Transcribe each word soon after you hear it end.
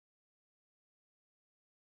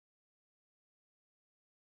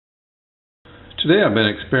Today I've been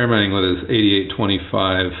experimenting with this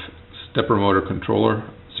 8825 stepper motor controller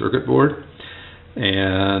circuit board,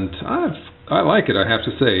 and I like it, I have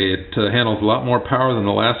to say. It handles a lot more power than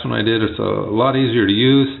the last one I did. It's a lot easier to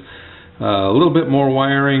use, a little bit more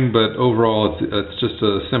wiring, but overall it's just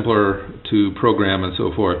simpler to program and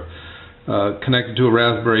so forth. Connected to a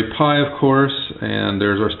Raspberry Pi, of course, and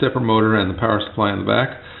there's our stepper motor and the power supply in the back.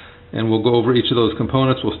 And we'll go over each of those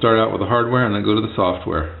components. We'll start out with the hardware and then go to the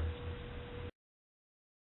software.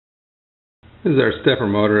 This is our stepper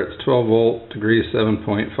motor. It's 12 volt, degrees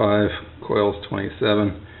 7.5, coils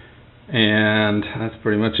 27, and that's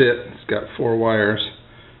pretty much it. It's got 4 wires.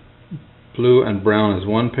 Blue and brown is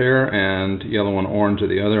one pair, and yellow and orange are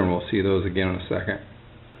the other, and we'll see those again in a second.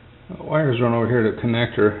 The wires run over here to the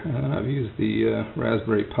connector. I've used the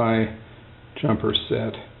Raspberry Pi jumper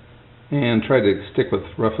set and tried to stick with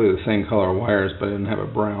roughly the same color wires, but I didn't have a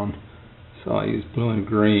brown, so I used blue and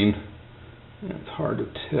green. And it's hard to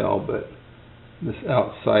tell, but this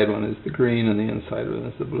outside one is the green and the inside one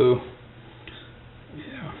is the blue.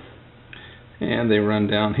 Yeah. And they run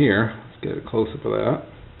down here. Let's get a close-up of that.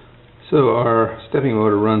 So our stepping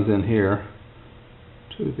motor runs in here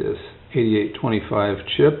to this 8825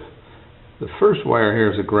 chip. The first wire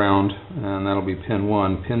here is a ground, and that'll be pin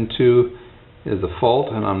 1. Pin 2 is a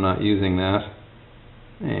fault, and I'm not using that.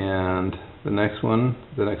 And the next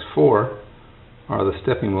 4 are the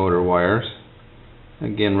stepping motor wires.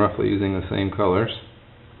 Again, roughly using the same colors.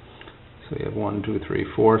 So you have 1, 2, 3,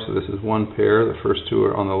 4. So this is one pair. The first 2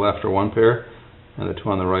 are on the left are one pair, and the 2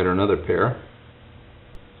 on the right are another pair.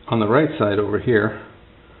 On the right side over here,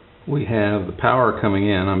 we have the power coming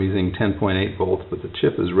in. I'm using 10.8 volts, but the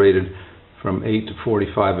chip is rated from 8 to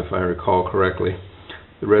 45 if I recall correctly.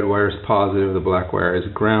 The red wire is positive, the black wire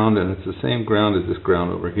is ground, and it's the same ground as this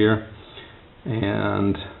ground over here.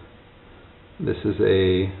 And this is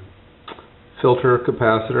a filter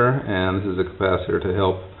capacitor, and this is a capacitor to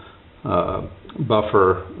help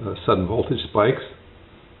buffer sudden voltage spikes.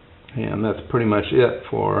 And that's pretty much it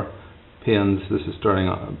for pins. This is starting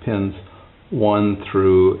on pins 1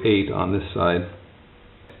 through 8 on this side.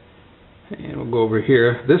 And we'll go over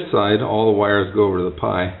here. This side, all the wires go over to the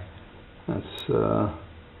Pi. That's the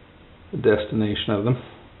destination of them.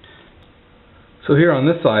 So here on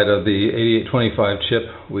this side of the 8825 chip,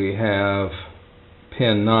 we have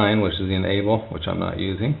pin 9, which is the enable, which I'm not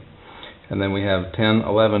using. And then we have 10,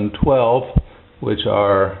 11, 12, which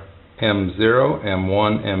are M0,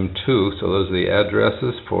 M1, M2. So those are the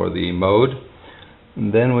addresses for the mode.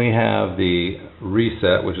 And then we have the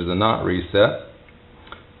reset, which is a not reset.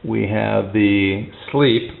 We have the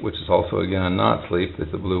sleep, which is also again a not sleep.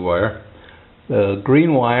 It's a blue wire. The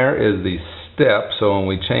green wire is the step, so when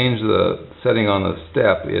we change the setting on the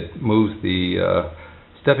step, it moves the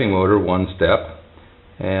stepping motor one step.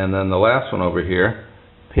 And then the last one over here,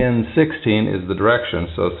 pin 16, is the direction,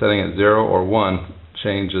 so setting it 0 or 1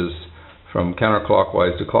 changes from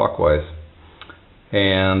counterclockwise to clockwise.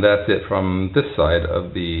 And that's it from this side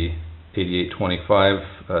of the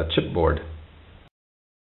 8825 chipboard.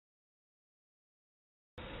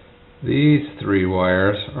 These 3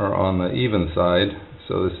 wires are on the even side,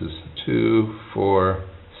 so this is 2, 4,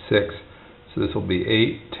 6, so this will be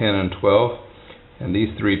 8, 10, and 12. And these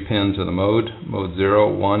 3 pins are the mode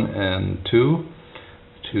 0, 1, and 2,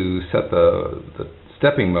 to set the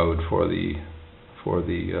stepping mode for the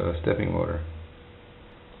stepping motor.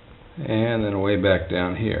 And then way back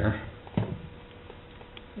down here,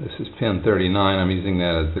 this is pin 39. I'm using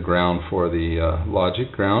that as the ground for the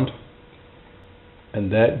logic ground.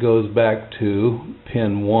 And that goes back to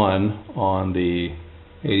pin 1 on the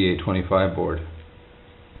 8825 board.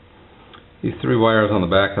 These 3 wires on the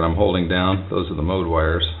back that I'm holding down, those are the mode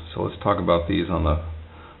wires. So let's talk about these on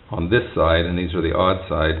this side, and these are the odd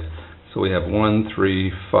side. So we have 1,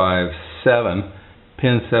 3, 5, 7.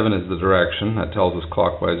 Pin 7 is the direction. That tells us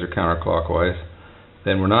clockwise or counterclockwise.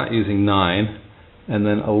 Then we're not using 9. And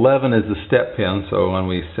then 11 is the step pin, so when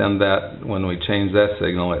we change that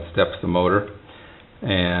signal, it steps the motor.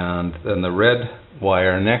 And then the red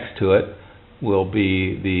wire next to it will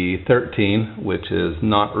be the 13, which is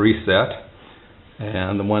not reset.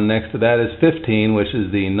 And the one next to that is 15, which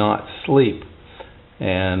is the not sleep.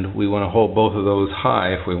 And we want to hold both of those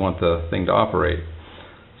high if we want the thing to operate.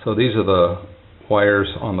 So these are the wires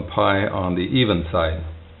on the Pi on the even side.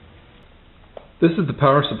 This is the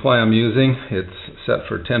power supply I'm using. It's set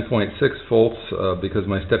for 10.6 volts because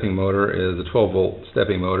my stepping motor is a 12 volt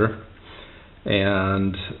stepping motor.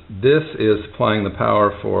 And this is supplying the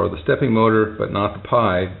power for the stepping motor, but not the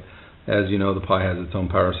Pi. As you know, the Pi has its own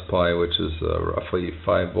power supply, which is roughly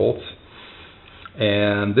 5 volts.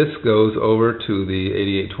 And this goes over to the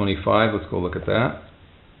 8825. Let's go look at that.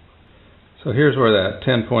 So here's where that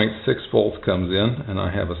 10.6 volts comes in, and I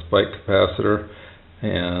have a spike capacitor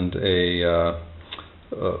and a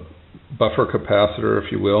buffer capacitor,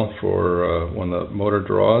 if you will, for when the motor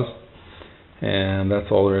draws. And that's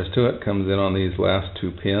all there is to it. Comes in on these last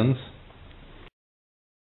two pins.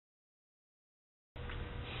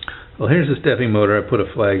 Well, here's the stepping motor. I put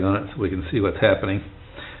a flag on it so we can see what's happening.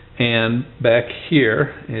 And back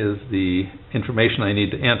here is the information I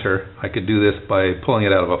need to enter. I could do this by pulling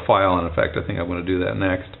it out of a file, and in fact I think I'm going to do that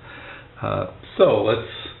next. So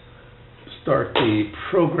let's start the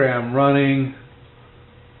program running.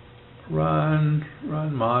 Run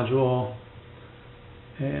module,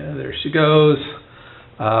 and there she goes.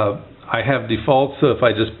 I have default, so if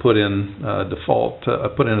I just put in default,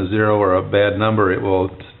 put in a 0 or a bad number, it will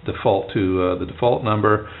default to the default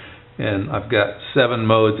number. And I've got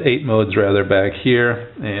 8 modes rather, back here,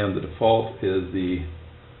 and the default is the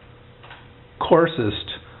coarsest.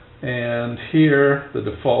 And here the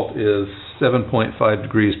default is 7.5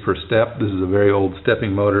 degrees per step. This is a very old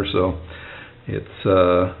stepping motor, so it's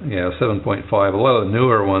 7.5. A lot of the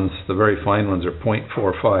newer ones, the very fine ones, are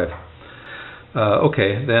 0.45.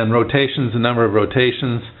 Okay, then rotations, the number of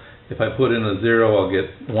rotations. If I put in a 0, I'll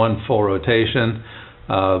get 1 full rotation.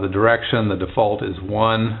 The direction, the default is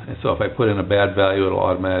 1, and so if I put in a bad value, it'll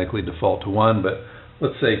automatically default to 1, but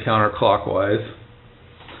let's say counterclockwise.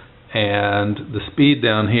 And the speed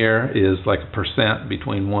down here is like a percent,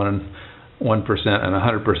 between 1% and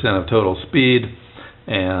 100% of total speed,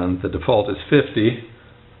 and the default is 50.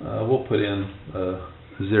 We'll put in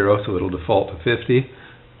 0, so it'll default to 50.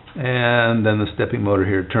 And then the stepping motor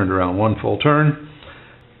here turned around 1 full turn.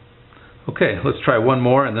 Okay, let's try one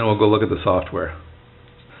more, and then we'll go look at the software.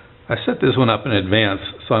 I set this one up in advance,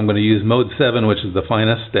 so I'm going to use mode 7, which is the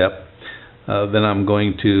finest step. Then I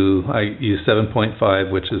use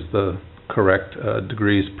 7.5, which is the correct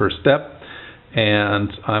degrees per step.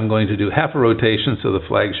 And I'm going to do half a rotation, so the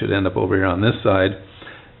flag should end up over here on this side.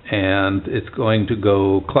 And it's going to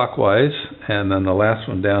go clockwise, and then the last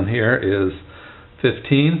one down here is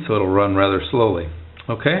 15, so it'll run rather slowly.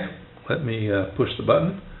 Okay, let me push the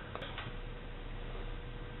button.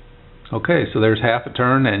 Okay, so there's half a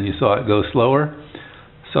turn, and you saw it go slower.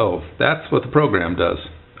 So that's what the program does.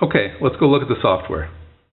 Okay, let's go look at the software.